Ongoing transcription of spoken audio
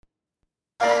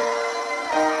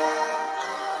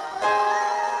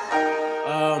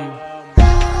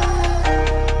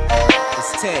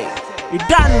You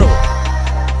done know.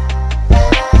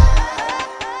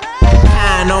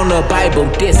 On the Bible,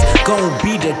 this gon'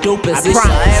 be the dopest I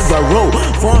ever wrote.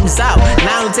 Forms out,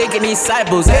 now I'm taking these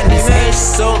disciples. And this fish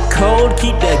so cold,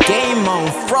 keep the game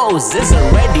on froze. It's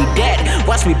already dead,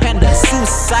 watch me pen the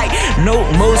suicide note.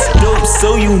 Most dope,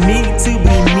 so you need to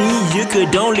be me. You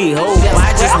could only hope.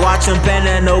 I just watch them pen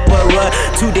an opera.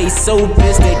 2 days so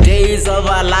pissed, the days of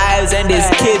our lives. And this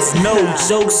kid's no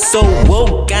joke, so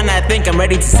woke. And I think I'm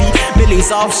ready to see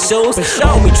Billy's off shows.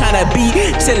 Homie tryna be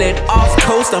chillin' off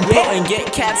coast. I'm potent,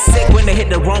 get cat sick when they hit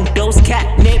the wrong dose.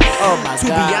 Catnip. To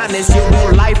be honest, your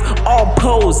real life all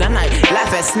pose. And I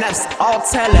laugh at snaps, all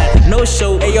talent, no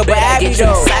show. Hey, yo, but I get you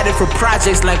excited for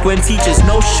projects like when teachers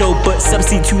no show. But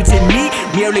substituting me,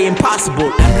 nearly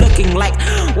impossible. I'm looking like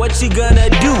what you gonna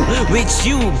do with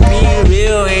you? Being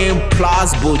real ain't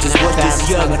plausible. Just watch this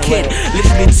young kid,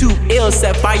 literally too ill,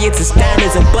 set fire to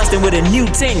standards and busting with a new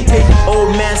ting.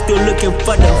 Old man still looking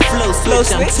for the flow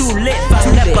switch. I'm too lit,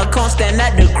 I never constant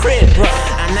at the crib.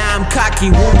 And now I'm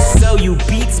cocky, won't sell you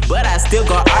beats, but I still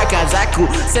got archives. I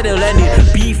could settle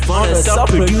any beef on a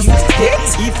self-produced hit.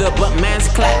 Ether, but man's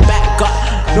clap back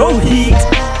got no heat.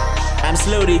 I'm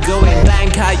slowly going bang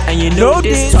high, and you know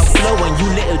this top flow, and you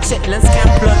little chitlins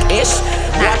can't plug-ish.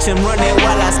 Watch him running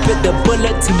while I spit the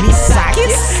bullet to me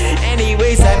sockets.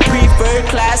 Anyways, I prefer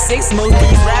classics. Most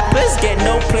these rappers get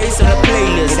no place on the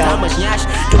playlist. How much nyash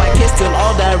do I kiss till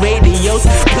all the radios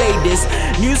play this?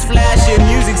 Newsflash, your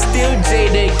music still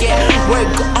jaded. Get work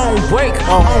on work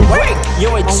on work.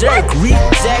 You're a jerk,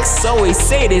 rejects always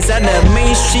say this. And the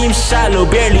mainstream shallow,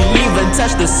 barely even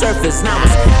touch the surface. Now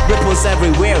it's ripples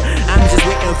everywhere. I'm just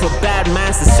waiting for bad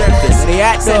minds to surface.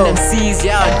 Send them C's,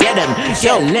 y'all dead them.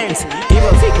 Yo, lent. Give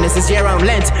up fakeness, it's year on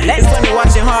Lent. It's funny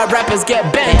watching hard rappers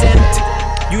get bent.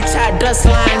 And you chat dust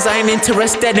lines, I ain't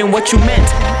interested in what you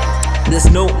meant. There's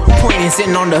no point in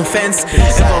sitting on the fence.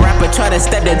 If a rapper try to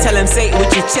step, then tell him say it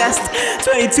with your chest.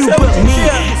 22 put me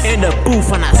in the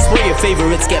booth, and I swear your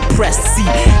favorites get pressed. See,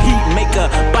 heat make a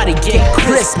body get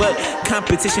crisp, but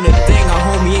competition a thing a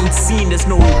homie ain't seen. There's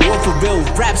no reward for real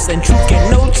raps, and truth get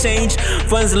no change.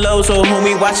 Funds low, so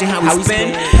homie watching how we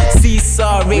spend.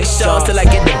 Seesaw, rickshaws till I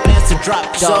get the bands to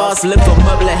drop jaws. Live from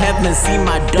up, let heaven see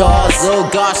my doors. Oh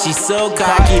gosh, she's so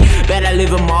cocky. Bet I live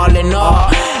them all in all.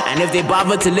 And if they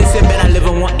bother to listen, bet I live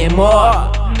and wanting more.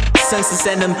 Sense to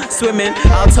send them swimming,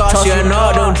 I'll toss you and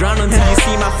all. Don't drown until you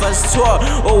see my first tour.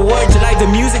 Oh, word, you like the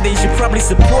music, then you should probably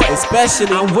support.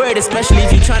 I'm worried, especially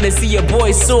if you're trying to see your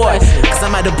boy soar. Cause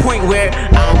I'm at the point where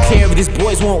I don't care if these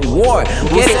boys want war.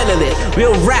 We'll settle it,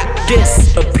 we'll rap,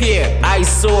 disappear.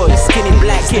 Eyesore, skinny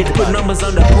black kid, put numbers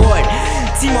on the board.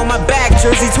 Team on my back,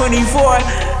 jersey 24.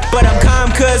 But I'm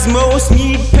calm cause most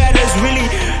need patterns, really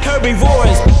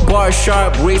herbivores. Bar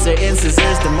sharp, razor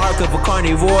incisors, the mark of a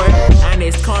carnivore. And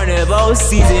it's carnival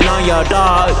season on your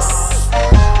dogs.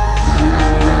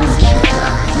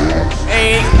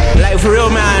 Hey, like for real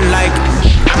man, like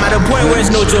I'm at a point where it's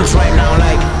no jokes right now,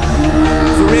 like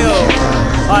for real.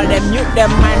 All them mute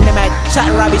them man, them might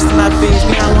chat rubbish to my face.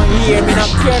 Me not want to hear, me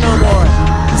not care no more.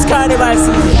 It's carnival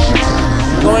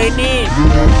season, going in.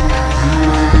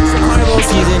 It's a carnival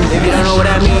season. If you don't know what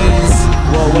that means,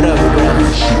 well, whatever, bro.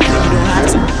 You don't have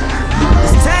to.